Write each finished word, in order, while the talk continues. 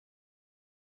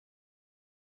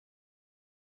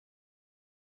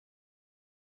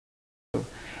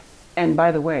And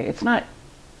by the way, it's not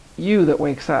you that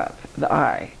wakes up, the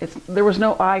I. There was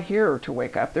no I here to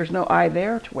wake up. There's no I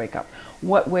there to wake up.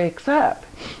 What wakes up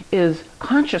is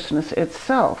consciousness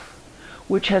itself,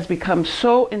 which has become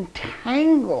so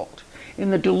entangled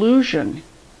in the delusion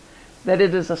that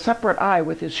it is a separate I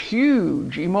with this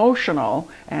huge emotional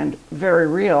and very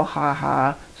real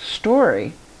ha-ha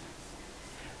story,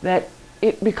 that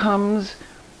it becomes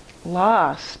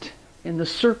lost in the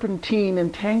serpentine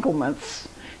entanglements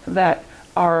that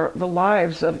are the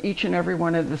lives of each and every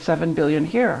one of the 7 billion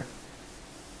here.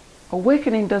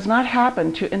 Awakening does not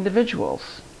happen to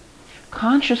individuals.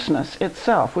 Consciousness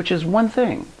itself, which is one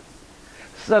thing,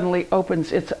 suddenly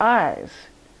opens its eyes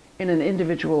in an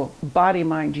individual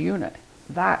body-mind unit.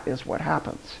 That is what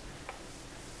happens.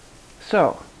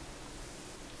 So,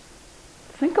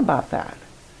 think about that.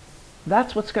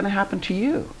 That's what's going to happen to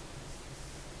you.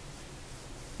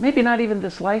 Maybe not even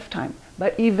this lifetime,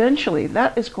 but eventually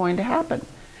that is going to happen.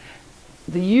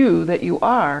 The you that you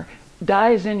are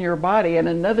dies in your body and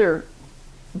another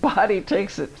body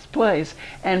takes its place,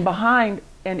 and behind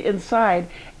and inside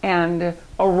and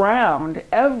around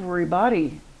every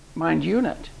body mind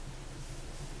unit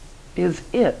is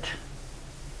it,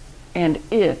 and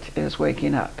it is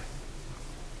waking up.